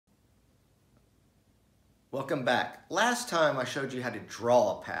Welcome back. Last time I showed you how to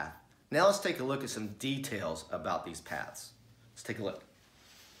draw a path. Now let's take a look at some details about these paths. Let's take a look.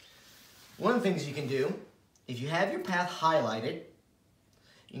 One of the things you can do, if you have your path highlighted,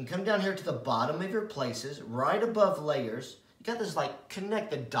 you can come down here to the bottom of your places, right above layers. You got this like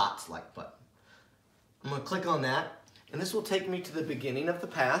connect the dots like button. I'm going to click on that, and this will take me to the beginning of the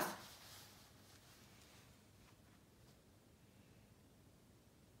path.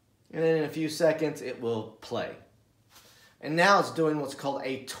 And then in a few seconds, it will play. And now it's doing what's called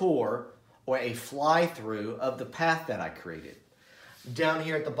a tour or a fly-through of the path that I created. Down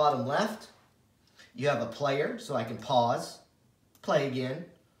here at the bottom left, you have a player, so I can pause, play again,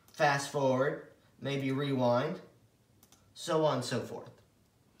 fast forward, maybe rewind, so on and so forth.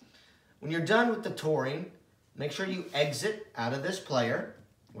 When you're done with the touring, make sure you exit out of this player,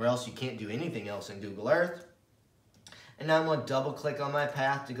 or else you can't do anything else in Google Earth. And now I'm going to double click on my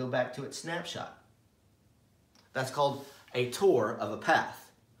path to go back to its snapshot. That's called a tour of a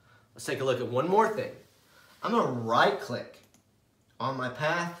path. Let's take a look at one more thing. I'm going to right click on my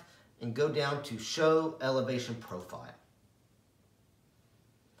path and go down to show elevation profile.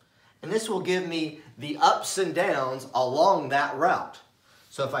 And this will give me the ups and downs along that route.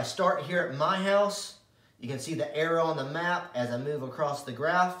 So if I start here at my house, you can see the arrow on the map as I move across the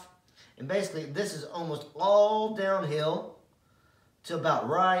graph. And basically, this is almost all downhill to about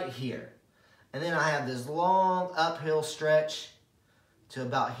right here. And then I have this long uphill stretch to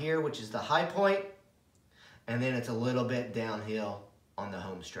about here, which is the high point. And then it's a little bit downhill on the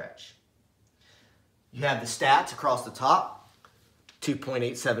home stretch. You have the stats across the top.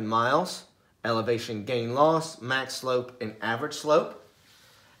 2.87 miles, elevation gain loss, max slope, and average slope.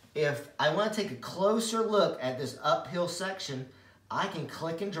 If I want to take a closer look at this uphill section, I can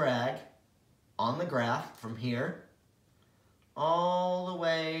click and drag on the graph from here all the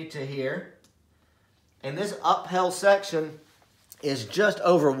way to here. And this uphill section is just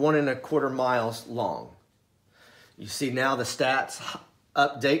over 1.25 miles long. You see now the stats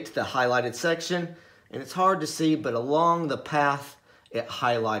update to the highlighted section, and it's hard to see, but along the path it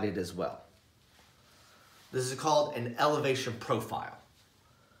highlighted as well. This is called an elevation profile.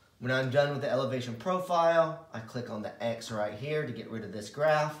 When I'm done with the elevation profile, I click on the X right here to get rid of this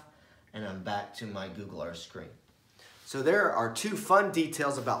graph, and I'm back to my Google Earth screen. So there are two fun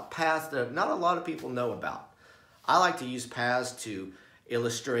details about paths that not a lot of people know about. I like to use paths to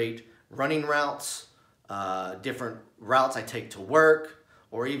illustrate running routes, different routes I take to work,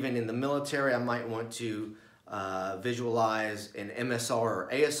 or even in the military I might want to visualize an MSR or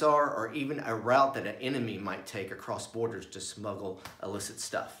ASR, or even a route that an enemy might take across borders to smuggle illicit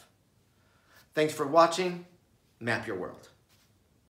stuff. Thanks for watching. Map your world.